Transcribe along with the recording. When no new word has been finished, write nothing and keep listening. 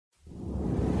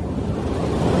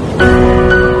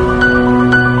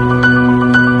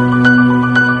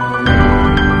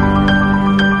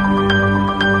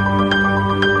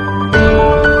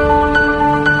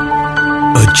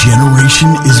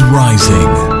nation is rising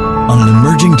on an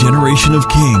emerging generation of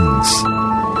kings.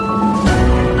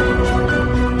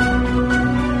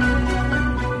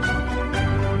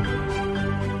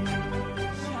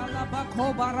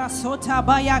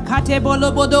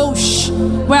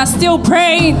 We are still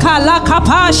praying.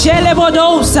 Kalakapa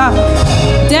shelebodosa.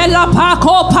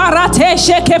 Delapako parate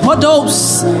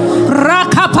shekepodos.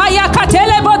 Rakapaya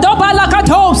katelebodoba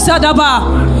lakatosa daba.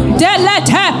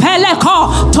 Delete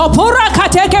peleko topura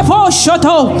kateke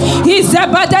poshoto.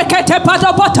 Izebadekete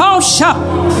padobotosha.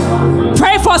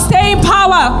 Pray for staying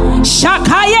power.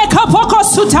 Shakaye kapoko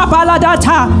suta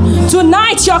baladata.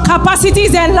 Tonight your capacity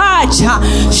is enlarged.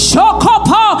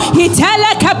 Shokopo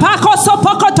hitele kepako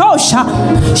sopokotosha.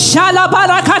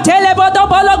 Shalabarakatele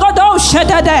bodobologodosha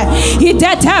dede.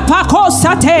 Hidete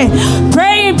pakosate.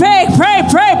 Pray.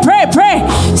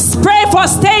 Pray for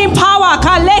staying power.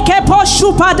 Kaleke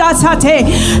poshupada sate.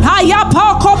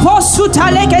 Ayapoko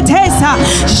posuta legetesa.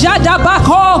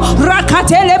 Jadabako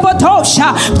rakatele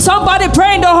botosha. Somebody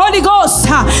pray in the Holy Ghost.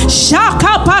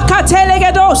 Shaka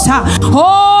pakatelegedosa.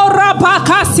 Oh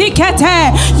rabaka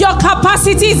sikete. Your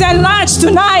capacity is enlarged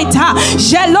tonight.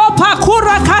 Jelopa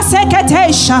kuraka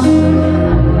seketesha.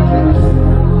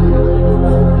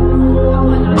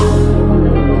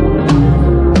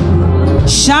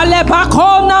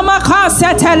 Shalebakona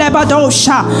makase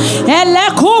telebadosha.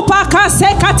 Elekupa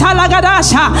kase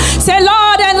katalagadasha. Say,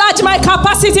 Lord, enlarge my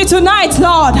capacity tonight,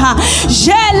 Lord.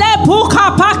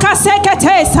 Jelebuka pakase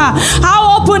ketesa.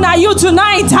 How open are you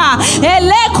tonight?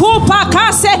 Elekupa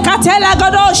kase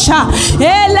katelagadosha.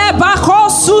 Elebako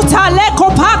suta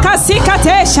lekopaka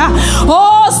sikatesha.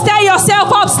 Oh, stay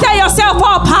yourself up.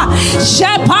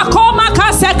 Shepakoma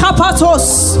kase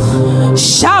kapatos.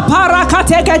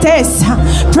 Shaparakateketesa.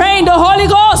 Pray in the Holy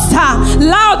Ghost.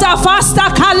 Louder, faster.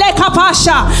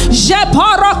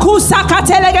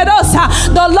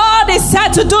 The Lord is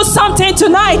set to do something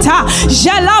tonight.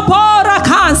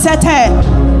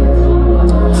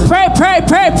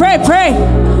 Pray.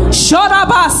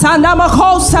 Shorabasa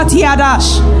namakosa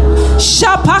tiadash.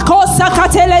 Shapakosa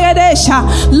katelegedesha.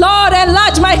 Lord,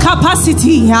 enlarge my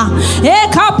capacity.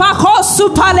 Ekapakosu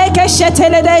paleke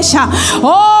sheteledesha.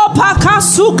 Oh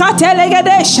pakasu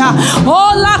katelegedesha.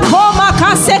 Oh la koma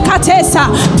kasekatesa.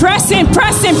 Pressing.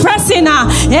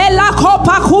 Ela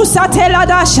kopakusa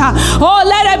teladasha. Oh,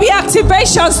 let there be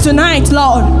activations tonight,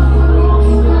 Lord.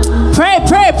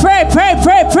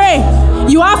 Pray.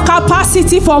 You have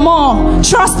capacity for more.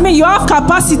 Trust me, you have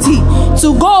capacity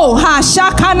to go.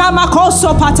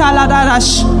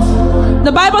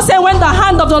 The Bible says when the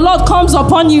hand of the Lord comes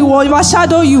upon you, will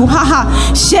overshadow you.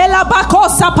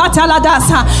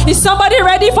 Is somebody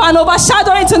ready for an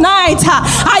overshadowing tonight?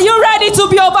 Are you ready to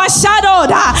be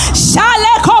overshadowed?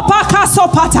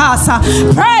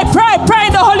 Pray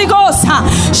in the Holy Ghost.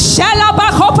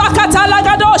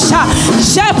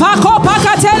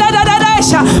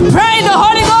 Pray in the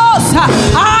Holy Ghost.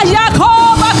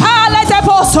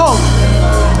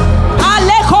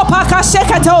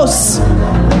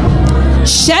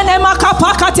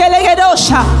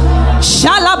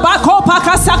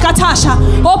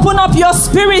 Open up your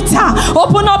spirit,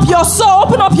 open up your soul,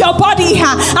 open up your body.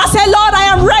 I say, Lord, I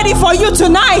am ready for you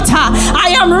tonight.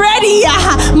 I am ready.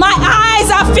 My eyes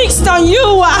are fixed on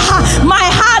you. My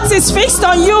heart is fixed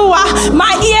on you.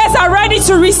 My ears are ready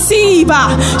to receive.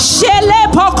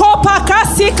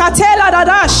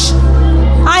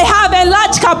 I have a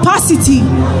large capacity.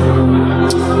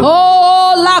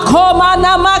 Oh, la koma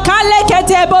na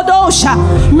makalekete bodosha.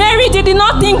 Mary did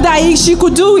not think that she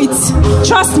could do it.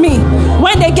 Trust me.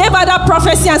 When they gave her that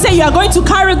prophecy and said, you are going to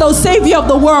carry the Savior of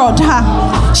the world,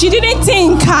 she didn't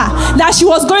think that she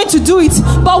was going to do it.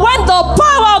 But when the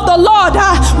power of the Lord,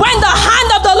 when the hand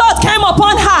of the Lord came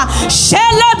upon her,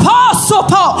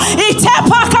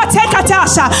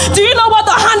 do you know what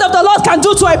the hand of the Lord can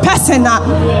do to a person?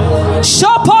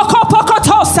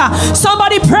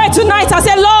 Somebody pray tonight and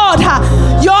say, Lord,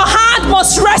 your hand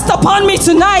must rest upon me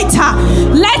tonight.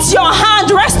 Let your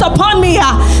hand rest upon me.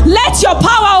 Let your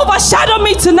power overshadow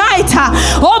me tonight.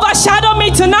 Overshadow me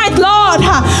tonight, Lord.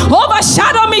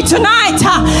 Overshadow me tonight.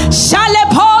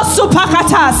 Shalepo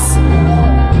supakatas.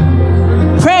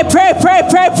 Pray.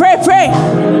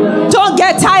 Don't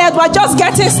get tired. We're just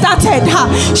getting started.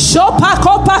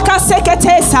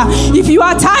 If you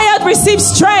are tired, receive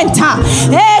strength.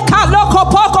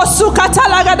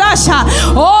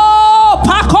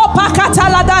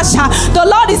 The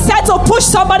Lord is set to push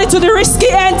somebody to the risky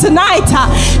end tonight.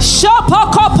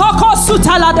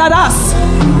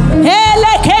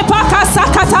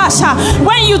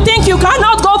 When you think you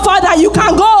cannot go further, you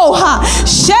can go.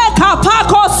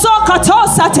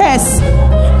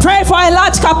 Pray for a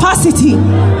large capacity.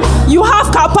 You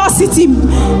have capacity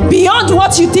beyond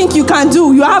what you think you can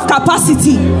do. You have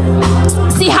capacity.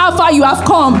 See how far you have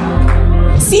come.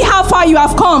 See how far you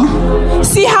have come.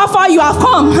 See how far you have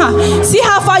come. See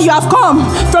how far you have come.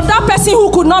 From that person who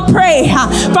could not pray.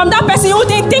 From that person who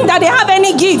didn't think that they have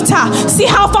any gift. See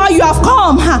how far you have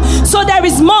come. So there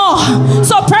is more.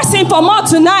 So press in for more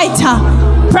tonight.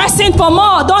 Press in for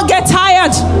more. Don't get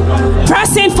tired.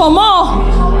 Press in for more.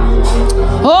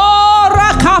 Oh,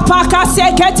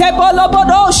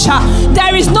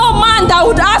 there is no man that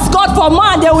would ask God for more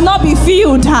and they will not be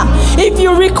filled. If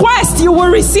you request, you will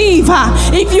receive.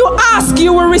 If you ask,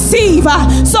 you will receive.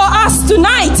 So ask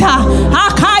tonight.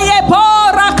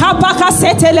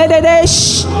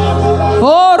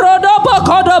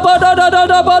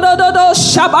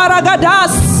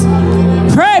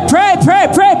 Pray, pray, pray,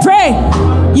 pray, pray.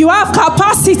 You have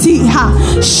capacity.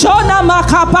 Shona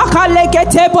makapaka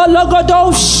leketebo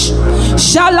logodosh.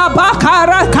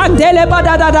 Shalabakara kandele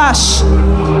badadadash.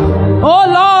 Oh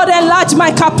Lord, enlarge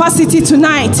my capacity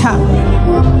tonight.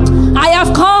 I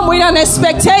have come with an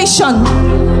expectation.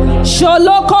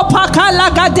 Sholoko paka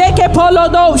lagadeke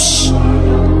polodosh.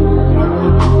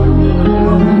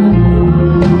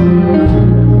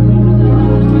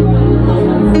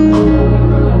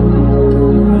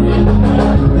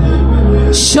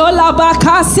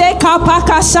 Sholabaka se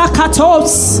kapaka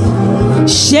shakatos.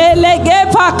 Shelege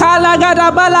pakala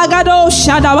gadabalagado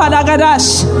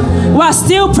shadabadagadash. We're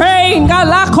still praying.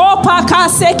 Galako paka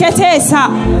seketesa.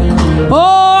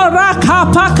 Oh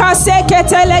rakapaka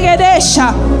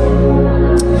seketelegedesha.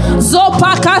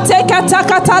 Zopaka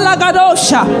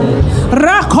tekatakatalagadosa.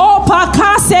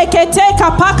 Rakopaka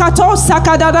seketeka pakato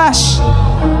sakadadash.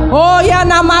 Oh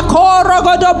yana makoro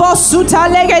godobosuta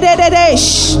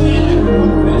legededesh.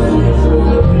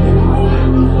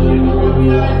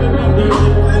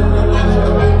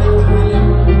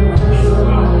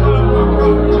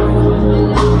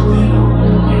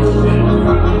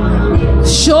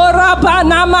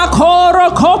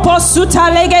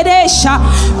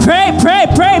 Pray, pray,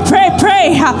 pray, pray,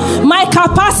 pray. My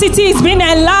capacity is being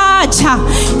enlarged.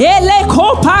 Ele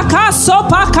kopaka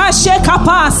sopaka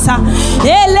shekapasa.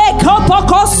 Ele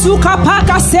kopoko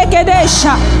sukapaka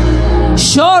sekedesha.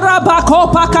 Shora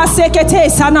bakopaka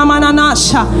seketesa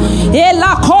namananasha.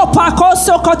 Ela kopako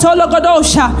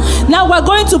sokotologodosha. Now we're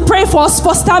going to pray for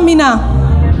stamina.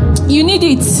 You need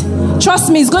it. Trust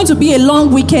me, it's going to be a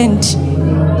long weekend.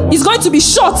 It's going to be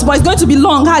short, but it's going to be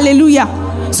long. Hallelujah.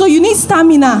 So you need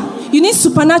stamina. You need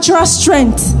supernatural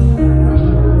strength.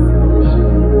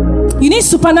 You need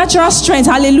supernatural strength.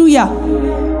 Hallelujah.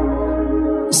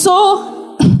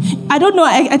 So, I don't know.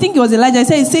 I think it was Elijah.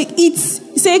 He said, eat.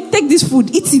 He said, take this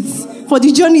food. Eat it. For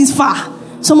the journey is far.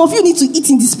 Some of you need to eat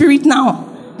in the spirit now.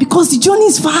 Because the journey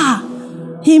is far.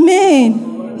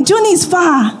 Amen. The journey is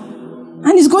far.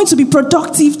 And it's going to be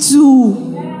productive too.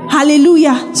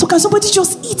 Hallelujah. So can somebody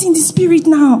just eat in the spirit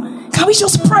now? Can we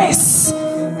just press?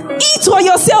 Eat for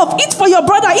yourself. Eat for your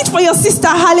brother. Eat for your sister.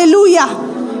 Hallelujah.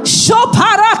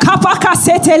 Shopara kapaka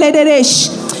seteledesh.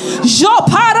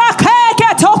 Jopara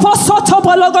keke topo soto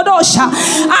bologodosha.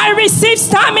 I receive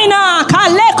stamina.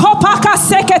 Kaleko paka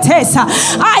seketesa.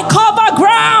 I cover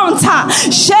ground.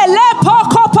 Shele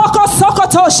poko poko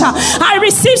sokotosha. I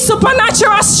receive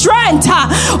supernatural strength.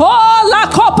 Oh la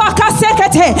kopaka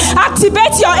sekete.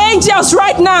 Activate your angels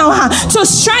right now to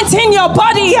strengthen your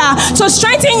body, to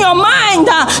strengthen your mind,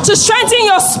 to strengthen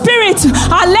your spirit.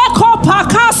 Aleko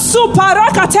paka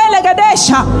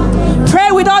suparakatelegadesha.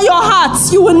 Pray with all your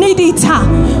hearts. You will need it.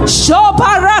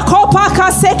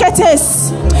 Shobarakopaka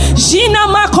seketes. Jina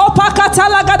makopaka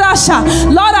talagadasha.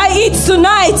 Lord, I eat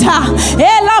tonight.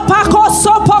 Ela pako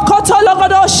sopokoto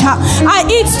logodosha. I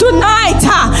eat tonight.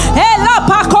 Ela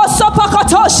pako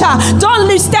sopokotosha. Don't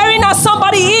live staring at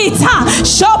somebody eat.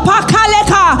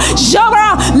 Shopakaleka.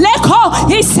 Jora leko.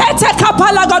 Isete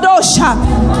kapalagadosha.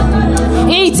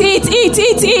 Eat.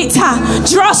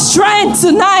 Draw strength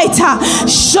tonight.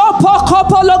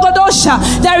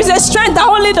 There is a strength that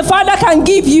only the Father can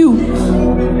give you.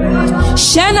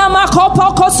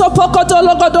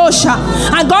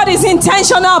 And God is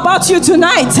intentional about you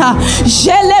tonight.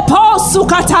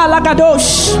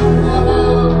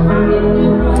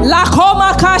 La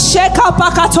koma ka sheka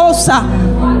pakatosa.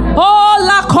 Oh,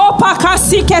 la copa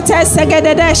casikete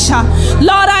segedesha.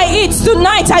 Lord, I eat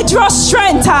tonight. I draw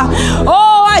strength.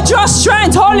 Oh, I draw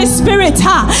strength, Holy Spirit.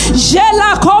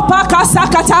 Jela copa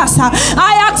casakatasa.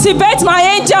 I activate my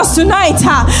angels tonight.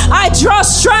 I draw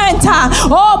strength.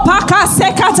 Oh, paka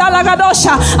sekata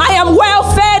lagadosha. I am well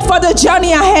fed for the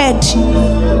journey ahead.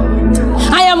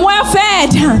 I am well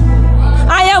fed.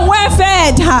 I am well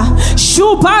fed.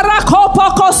 Shubara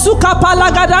kopoko suka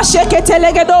palagada shekete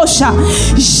legedosha.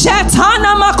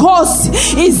 Jetana makos.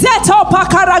 Izeto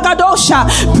pakaragadosha.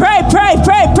 Pray, pray,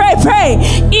 pray, pray, pray.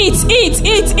 Eat.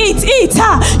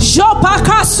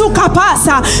 Jopaka suka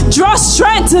pasa. Draw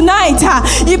strength tonight.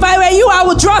 If I were you, I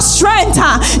would draw strength.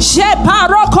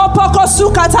 Jeparoko poko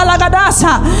suka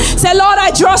talagadasa. Say, Lord,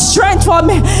 I draw strength for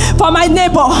me, for my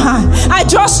neighbor. I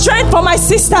draw strength for my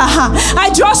sister. I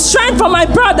draw strength for my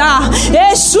brother.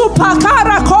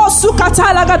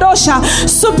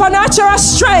 Supernatural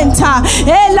strength.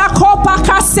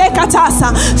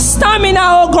 Stamina,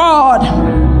 oh God.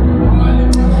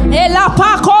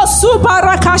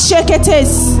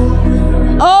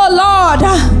 Oh Lord,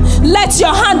 let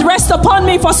your hand rest upon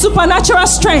me for supernatural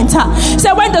strength.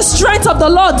 So when the strength of the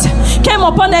Lord came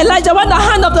upon Elijah, when the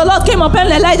hand of the Lord came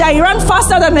upon Elijah, he ran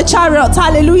faster than a chariot.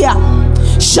 Hallelujah.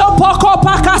 Shopoko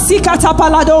pakasika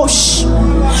tapaladosh.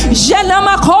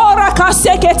 Jenamakora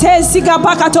kasekete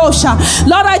sigapakatosha.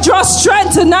 Lord, I draw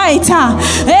strength tonight.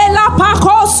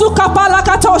 Elapako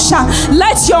sukapalakatosha.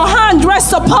 Let your hand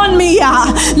rest upon me.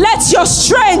 Let your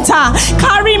strength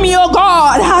carry me, oh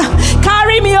God.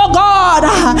 Carry me, oh God.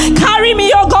 Carry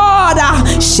me, oh God.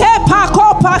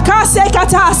 Shepako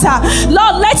pakasekatasa.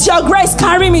 Lord, let your grace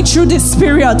carry me through this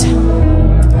period.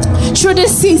 Through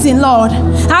this season, Lord.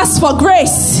 Ask for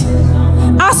grace.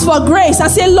 Ask for grace. I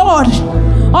say, Lord,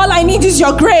 all I need is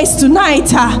your grace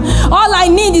tonight. All I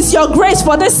need is your grace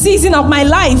for this season of my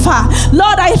life.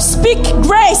 Lord, I speak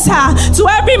grace to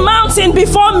every mountain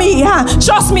before me.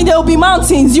 Trust me, there will be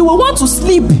mountains. You will want to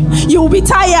sleep. You will be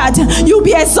tired. You will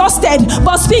be exhausted.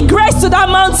 But speak grace to that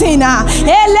mountain.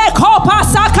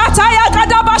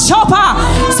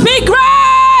 Speak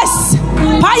grace.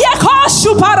 He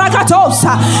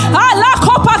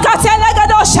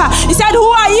said, who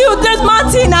are you, this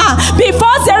mountain?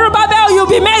 Before Zerubbabel, you'll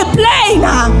be made plain.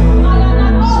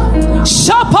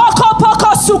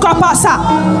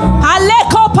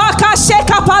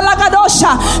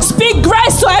 Speak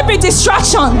grace to every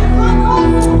distraction.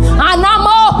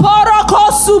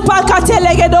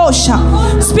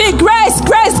 Speak grace,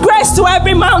 grace, grace to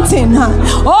every mountain.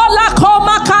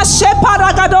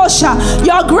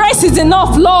 Your grace is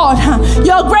enough, Lord.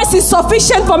 Your grace is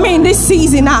sufficient for me in this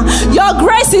season. Your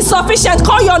grace is sufficient.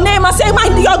 Call your name and say,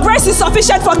 your grace is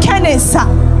sufficient for Kenneth.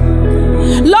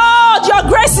 Lord, your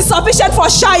grace is sufficient for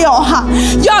Shiloh.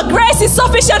 Your grace is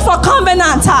sufficient for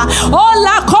Covenant.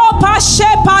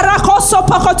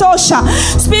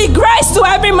 Speak grace to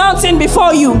every mountain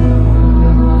before you.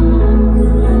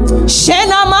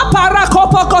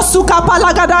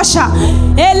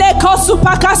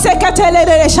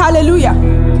 Hallelujah.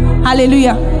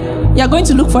 Hallelujah. You're going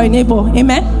to look for a neighbor.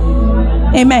 Amen.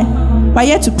 Amen. We're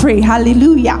here to pray.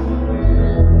 Hallelujah.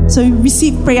 So you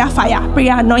receive prayer fire,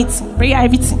 prayer anointing, prayer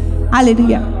everything.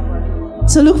 Hallelujah.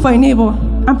 So look for a neighbor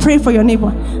and pray for your neighbor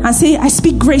and say, I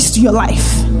speak grace to your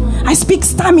life. I speak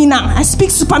stamina. I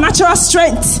speak supernatural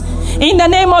strength. In the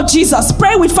name of Jesus.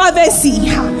 Pray with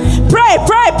fervency. Pray,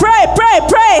 pray, pray, pray,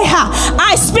 pray.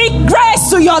 I speak grace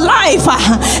to your life. I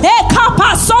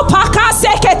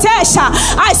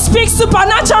speak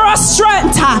supernatural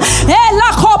strength.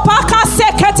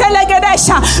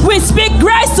 We speak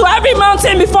grace to every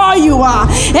mountain before you.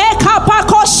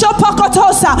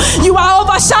 You are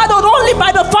overshadowed only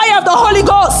by the fire of the Holy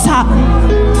Ghost.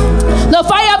 The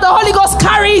fire of the Holy Ghost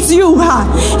carries you.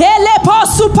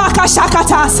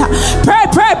 Pray,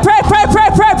 pray, pray, pray, pray,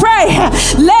 pray, pray.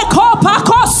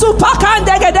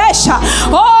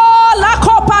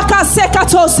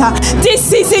 This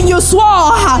season you swore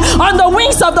on the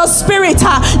wings of the Spirit.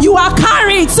 You are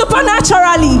carried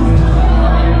supernaturally.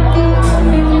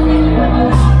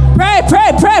 Pray,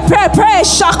 pray, pray, pray, pray.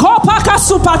 Shakopaka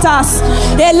supatas.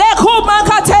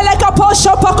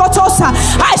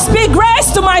 I speak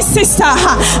grace to my sister.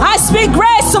 I speak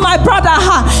grace to my brother.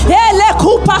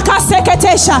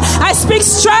 I speak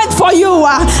strength for you.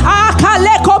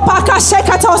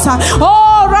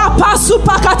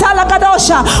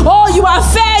 Oh, you are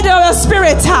fed of your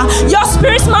spirit. Your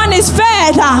spirit man is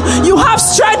fed. You have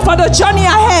strength for the journey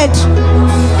ahead.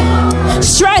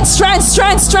 Strength.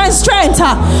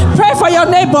 Pray for your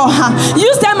neighbor.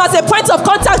 Use them as a point of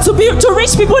contact to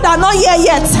reach people that are not here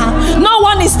yet. No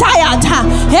one is tired.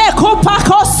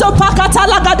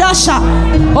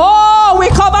 Oh, we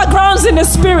cover grounds in the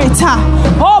spirit.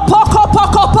 Oh,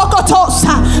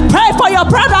 pray for your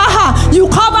brother. You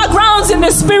cover grounds in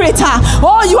the spirit.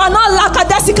 Oh, you are not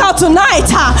lackadaisical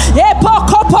tonight.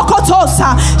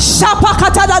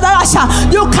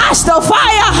 You catch the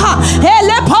fire.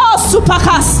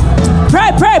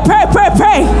 Pray.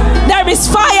 There is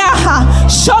fire.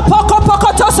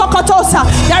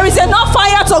 There is enough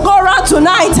fire to go around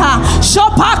tonight.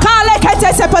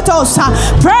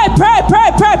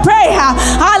 Pray.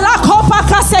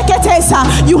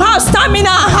 You have stamina.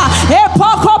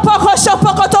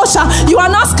 You are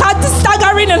not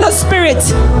staggering in the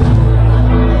spirit.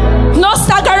 No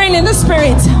staggering in the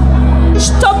spirit.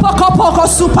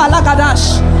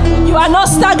 You are not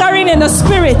staggering in the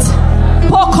spirit.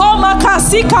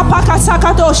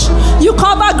 You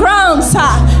cover grounds.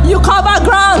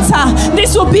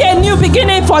 This will be a new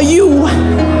beginning for you.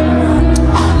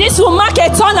 This will mark a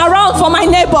turnaround for my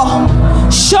neighbor.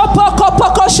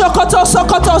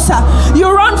 You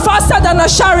run faster than a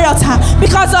chariot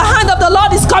because the hand of the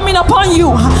Lord is coming upon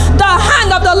you. The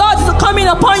hand of the Lord is coming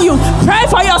upon you. Pray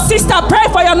for your sister. Pray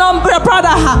for your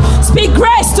brother. Speak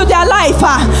grace to their life.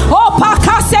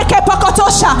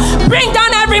 Bring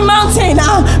down every mountain.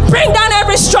 Bring down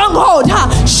every stronghold. The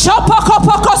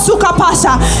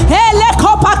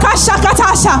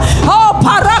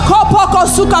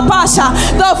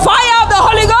fire of the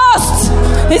Holy Ghost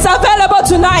is available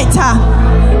tonight.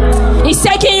 He's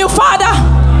taking you farther.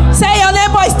 Say your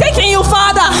neighbor is taking you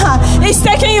farther. He's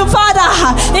taking you farther.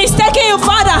 He's taking you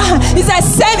farther. He's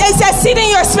exceeding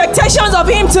your expectations of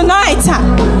him tonight.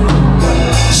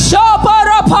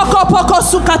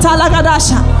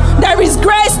 There is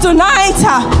grace tonight.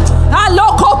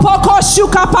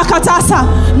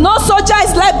 No soldier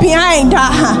is left behind.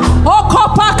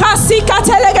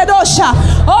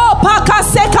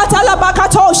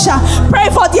 Pray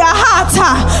for their heart.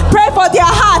 Pray for their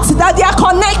heart that they are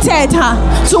connected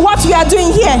to what we are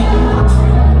doing here.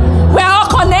 We are all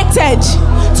connected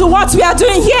to what we are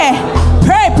doing here.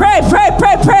 Pray.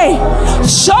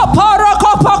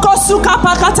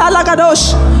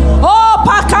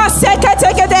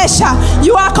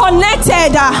 You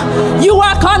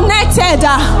are connected.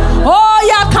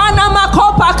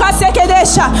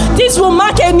 This will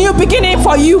mark a new beginning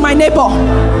for you, my neighbor.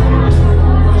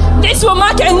 This will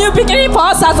mark a new beginning for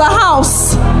us as a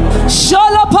house.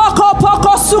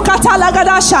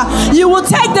 You will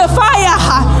take the fire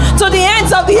to the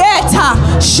ends of the earth.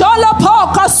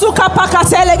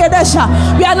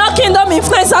 We are not kingdom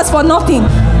influencers for nothing.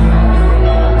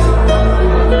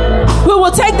 We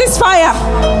will take this fire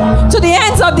to the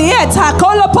ends of the earth.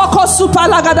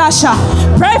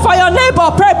 Pray for your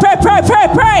neighbor. Pray.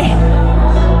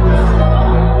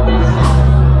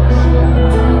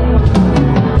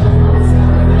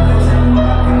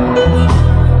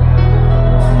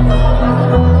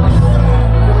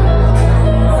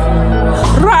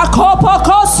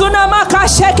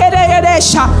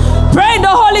 Pray in the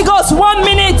Holy Ghost 1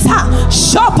 minute. Pray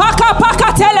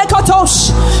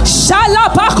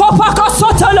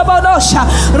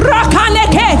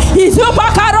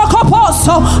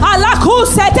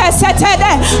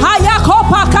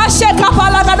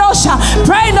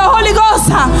in the Holy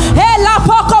Ghost.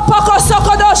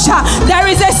 There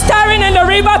is a stirring in the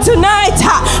river tonight.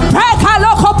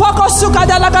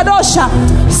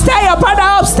 Stay your brother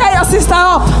up, stay your sister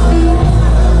up.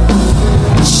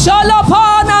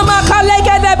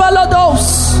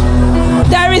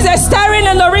 There is a stirring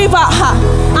in the river,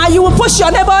 and you will push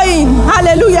your neighbor in.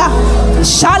 Hallelujah.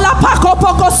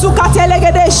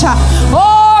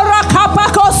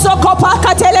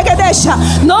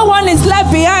 No one is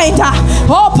left behind.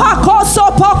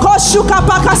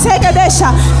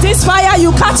 This fire,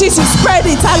 you catch it, you spread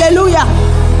it. Hallelujah.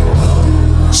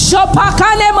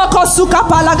 Shopakane makosuka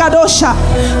palagadosha.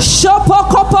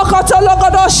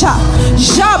 Shopokopokotologodosha.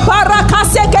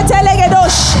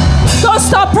 Jabarakaseketelegedosh. Don't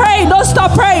stop praying. Don't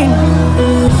stop praying.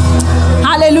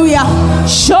 Hallelujah.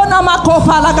 Shona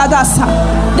makopalagadasa.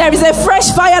 There is a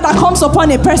fresh fire that comes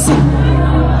upon a person.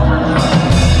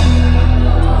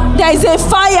 There is a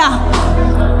fire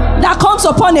that comes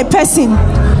upon a person.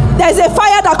 There is a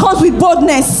fire that comes with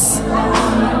boldness.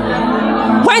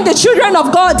 When the children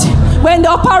of God were in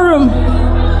the upper room,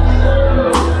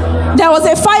 there was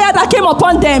a fire that came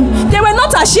upon them. They were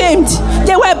not ashamed.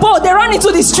 They were bold. They ran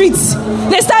into the streets.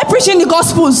 They started preaching the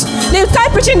gospels. They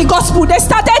started preaching the gospel. They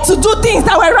started to do things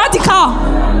that were radical.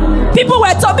 People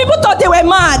thought they were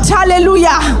mad.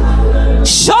 Hallelujah.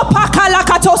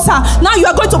 Now you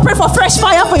are going to pray for fresh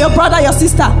fire for your brother, your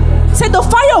sister. Say the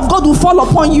fire of God will fall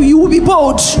upon you. You will be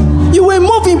bold. You will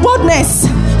move in boldness.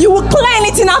 You will clear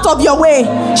anything out of your way.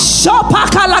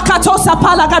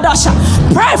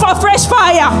 Pray for fresh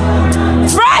fire.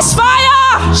 Fresh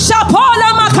fire.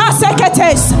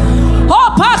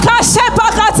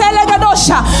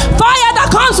 Fire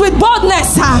that comes with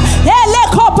boldness.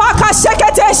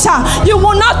 You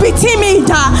will not be timid.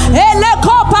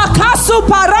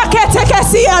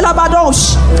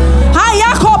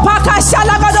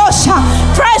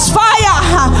 Fresh fire.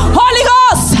 Holy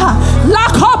Ghost.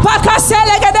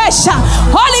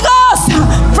 Holy Ghost.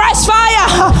 Fresh fire.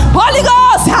 Holy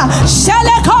Ghost.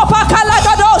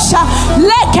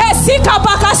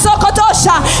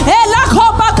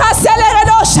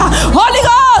 Holy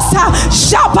Ghost.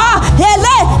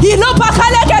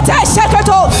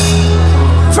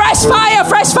 Fresh fire,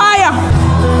 fresh fire.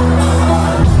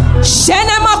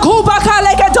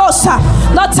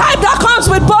 The type that comes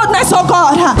with boldness, oh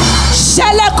God.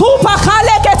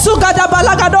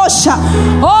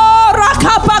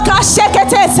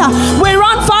 We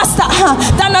run faster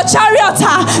than a chariot.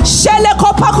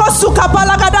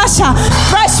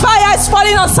 Fresh fire is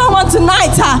falling on someone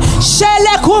tonight.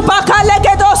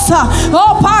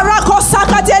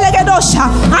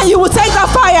 And you will take that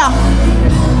fire.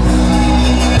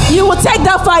 You will take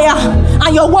that fire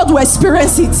and your word will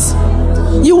experience it.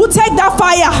 You will take that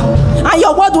fire and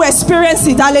your word will experience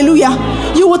it. Hallelujah.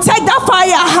 You will take that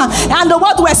fire and the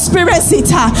word will experience it.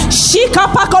 You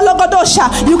can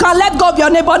let go of your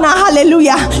neighbor now.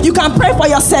 Hallelujah. You can pray for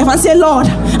yourself and say, Lord,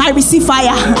 I receive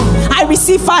fire. I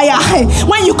receive fire.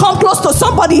 When you come close to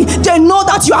somebody, they know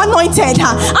that you are anointed.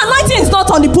 Anointing is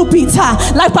not on the pulpit.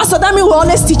 Like Pastor Dami will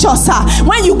always teach us.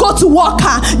 When you go to work,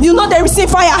 you know they receive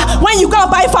fire. When you go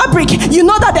and buy fabric, you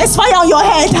know that there's fire on your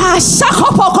head.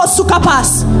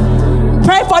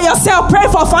 Pray for yourself, pray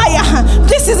for fire.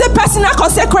 This is a personal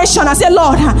consecration. I say,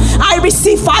 Lord, I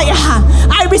receive fire.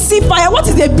 I receive fire. What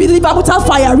is a believer without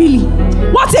fire, really?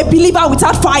 What's a believer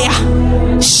without fire?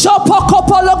 He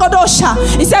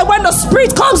said, when the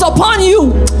Spirit comes upon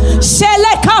you,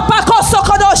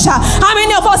 how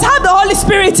many of us have the Holy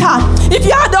Spirit? If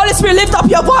you have the Holy Spirit, lift up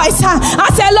your voice and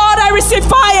say, Lord, I receive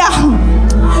fire.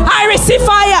 I receive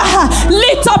fire.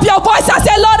 Lift up your voice and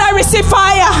say, Lord, I receive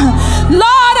fire.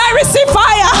 Lord, I receive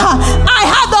fire. I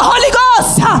have the Holy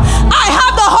Ghost. I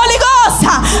have the Holy Ghost.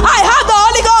 I have the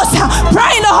Holy Ghost.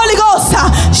 Pray in the Holy Ghost.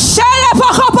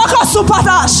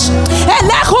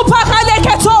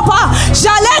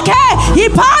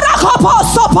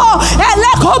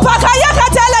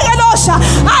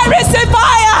 I receive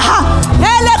fire.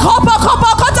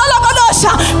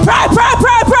 Pray, pray,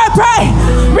 pray, pray, pray.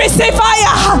 Receive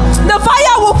fire. The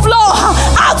fire will flow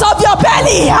out of your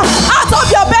belly, out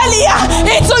of your belly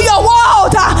into your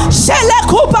world.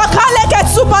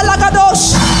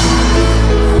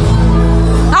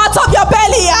 Out of your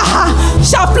belly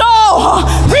shall flow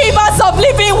rivers of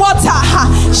living water.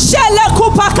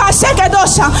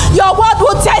 Your word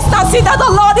will taste and see that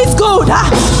the Lord is good.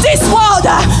 This world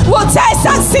will taste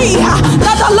and see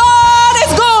that the Lord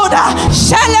is good.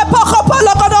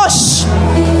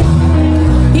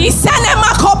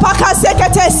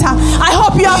 I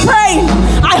hope you are praying.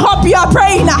 I hope you are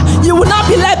praying. You will not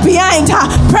be left behind.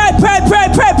 Pray, pray, pray,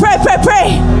 pray, pray, pray,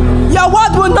 pray. Your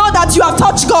word will know that you have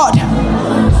touched God.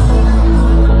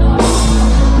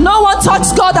 No one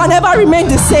touched God and never remained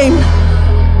the same.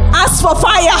 Ask for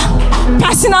fire,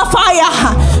 personal fire.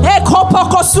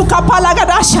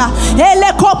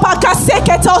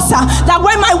 That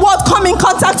when my word come in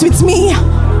contact with me,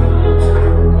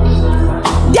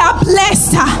 they are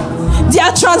blessed. They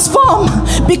are transformed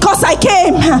because I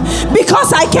came.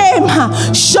 Because I came.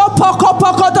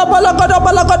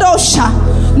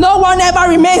 No one ever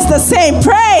remains the same.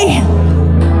 Pray.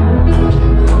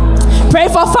 Pray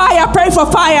for fire. Pray for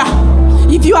fire.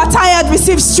 If you are tired,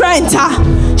 receive strength. Your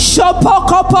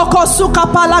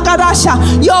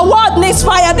word needs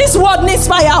fire. This word needs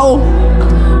fire. Oh,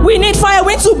 we need fire.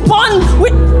 We need to burn.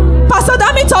 Pastor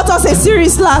Dami taught us a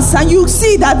series last, and you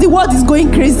see that the world is going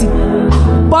crazy.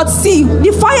 But see,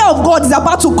 the fire of God is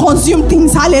about to consume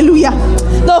things. Hallelujah.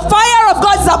 The fire of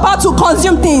God is about to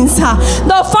consume things.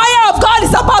 The fire of God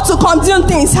is about to consume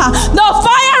things. The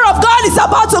fire of God is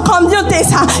about to consume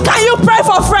things. Can you pray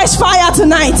for fresh fire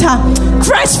tonight?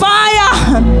 Fresh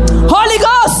fire. Holy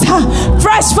Ghost.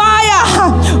 Fresh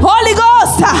fire. Holy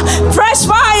Ghost. Fresh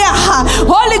fire.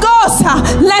 Holy Ghost.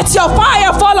 Let your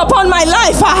fire fall upon my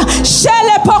life.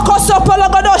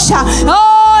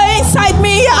 Oh, inside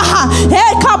me.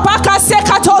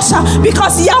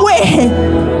 Because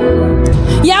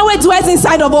Yahweh dwells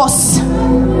inside of us.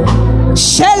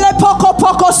 Shele poko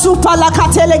poko supa la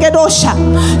katelegedosha.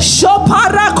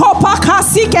 Shopara kopa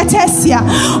kasiketesia.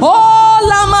 Oh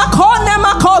la makone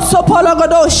makoso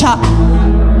pologodosha.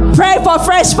 Pray for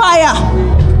fresh fire.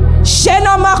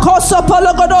 Shena makoso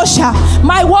pologodosha.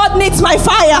 My word needs my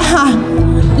fire.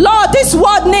 Lord, this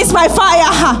word needs my fire.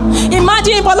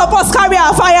 Imagine if all of us carry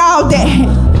our fire out there.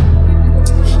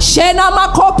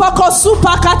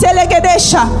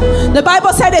 The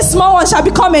Bible said a small one shall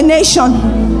become a nation.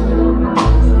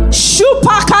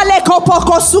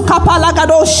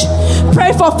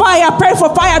 Pray for fire, pray for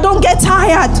fire. Don't get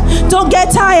tired. Don't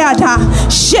get tired.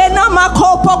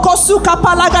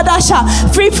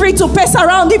 Free to pace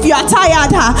around if you are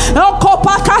tired.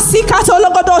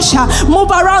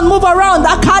 Move around, move around.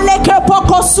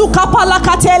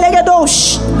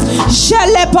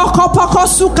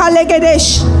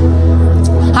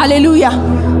 Hallelujah.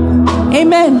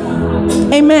 Amen.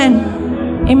 Amen.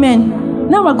 Amen.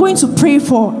 Now we're going to pray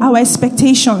for our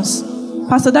expectations.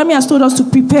 Pastor Dami has told us to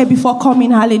prepare before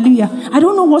coming. Hallelujah. I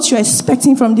don't know what you're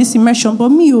expecting from this immersion, but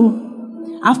me,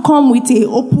 I've come with a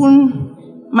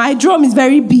open, my drum is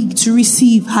very big to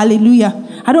receive. Hallelujah.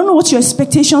 I don't know what your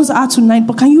expectations are tonight,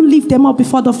 but can you lift them up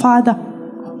before the Father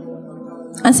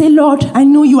and say, Lord, I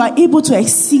know you are able to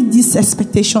exceed these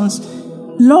expectations.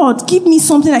 Lord, give me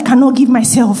something I cannot give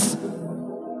myself.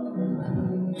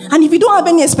 And if you don't have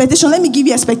any expectation, let me give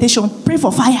you expectation. Pray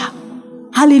for fire.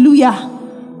 Hallelujah.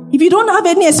 If you don't have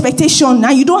any expectation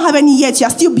and you don't have any yet, you are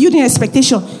still building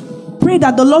expectation. Pray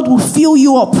that the Lord will fill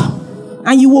you up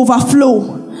and you will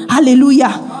overflow.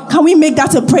 Hallelujah. Can we make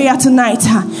that a prayer tonight?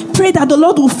 Pray that the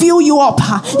Lord will fill you up.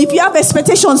 If you have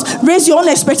expectations, raise your own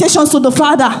expectations to the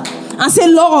Father and say,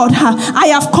 Lord, I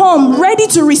have come ready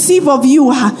to receive of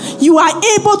you. You are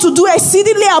able to do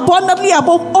exceedingly abundantly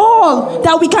above all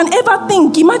that we can ever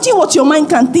think. Imagine what your mind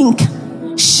can think.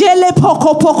 Shele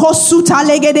poko poko suta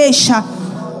legedesha.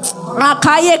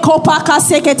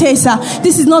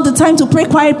 This is not the time to pray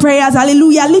quiet prayers.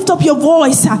 Hallelujah. Lift up your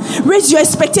voice. Raise your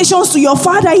expectations to your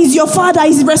Father. He's your Father.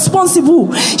 He's responsible.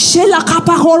 Shela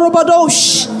kapa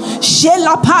horobodosh.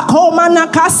 Shela pako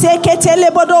manaka sekete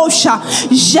lebodosha.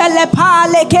 Jele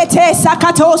pale kete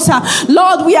sakatosa.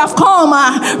 Lord, we have come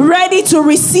ready to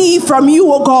receive from you,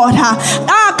 O God.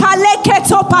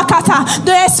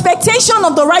 The expectation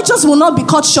of the righteous will not be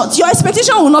cut short. Your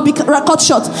expectation will not be cut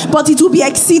short, but it will be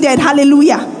exceeded.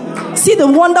 Hallelujah. See the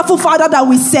wonderful Father that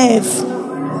we serve.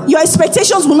 Your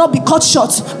expectations will not be cut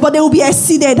short, but they will be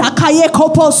exceeded. So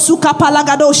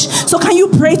can you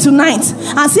pray tonight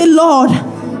and say, Lord,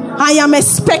 I am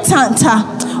expectant.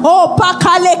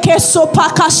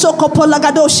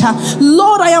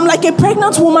 Lord, I am like a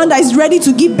pregnant woman that is ready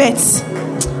to give birth.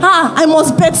 I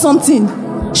must bet something.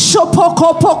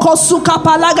 Shopoko poko suka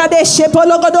palagade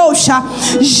shepologodosha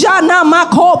jana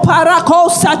mako parako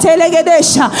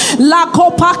satelegedesha la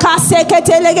kopaka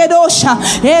seketelegedosha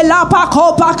ela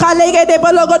pako pakalegede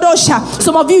bologodosha.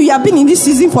 Some of you have been in this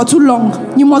season for too long.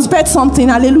 You must bet something.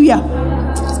 Hallelujah.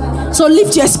 So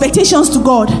lift your expectations to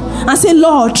God and say,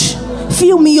 Lord,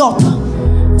 fill me up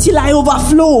till I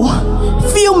overflow.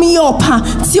 Fill me up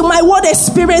till my word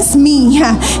experience me.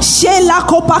 Till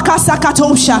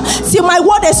my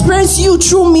word experience you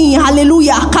through me.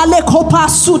 Hallelujah. I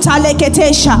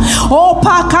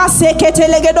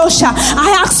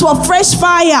ask for fresh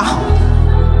fire.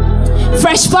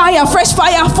 Fresh fire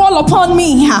fall upon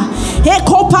me. I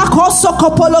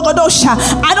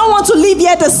don't want to live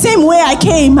here the same way I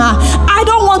came. I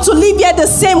don't want to live here the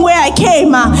same way I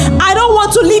came. I don't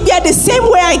want to live here the same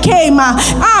way I came.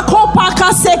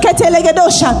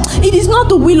 It is not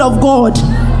the will of God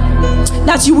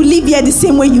that you will live here the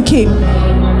same way you came.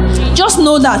 Just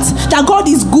know that God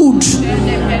is good.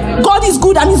 God is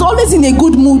good and He's always in a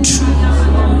good mood.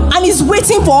 And He's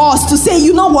waiting for us to say,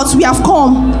 you know what, we have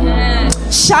come.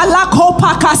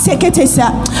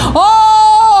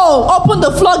 Oh, open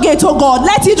the floodgate, oh God.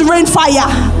 Let it rain fire.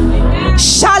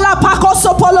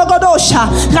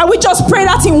 Can we just pray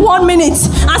that in 1 minute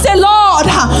and say, Lord,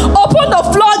 open the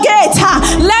floodgate.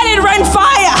 Let it rain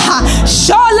fire.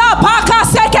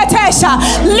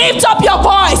 Lift up your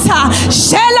voice.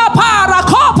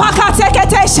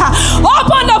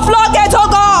 Open the floodgate,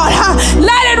 oh God.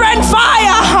 Let it rain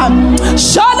fire.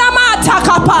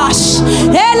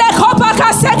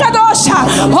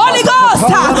 Holy Ghost,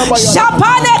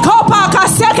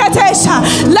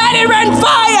 let it rain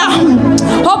fire.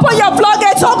 Open your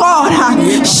floodgates, oh God.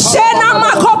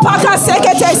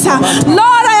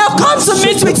 Lord, I have come to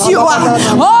meet with you.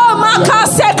 Oh,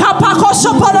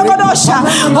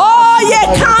 oh,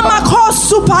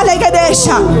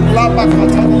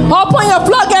 Open your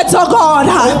floodgates, oh God.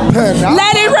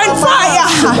 Let it rain fire.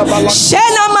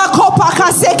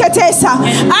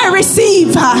 I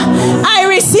receive. I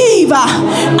receive.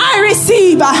 I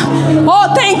receive.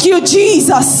 Oh, thank you,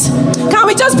 Jesus. Can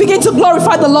we just begin to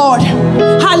glorify the Lord?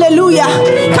 Hallelujah.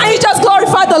 Can you just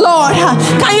glorify the Lord?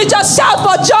 Can you just shout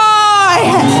for joy?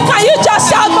 Can you just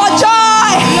shout for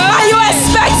joy? Are you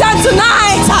expectant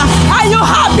tonight? Are you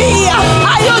happy?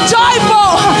 Are you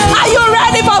joyful? Are you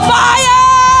ready for fire?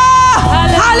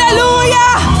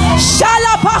 Hallelujah.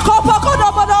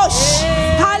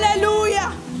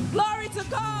 Hallelujah. Glory to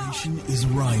God. Is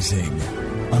rising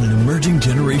on an emerging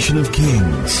generation of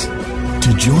kings.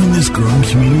 To join this growing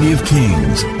community of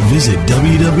kings, visit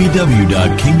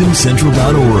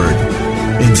www.kingdomcentral.org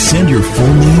and send your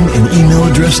full name and email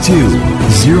address to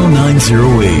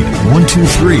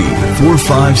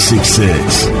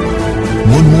 0908-123-4566.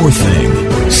 One more thing,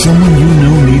 someone you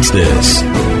know needs this.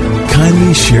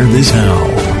 Kindly share this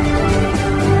now.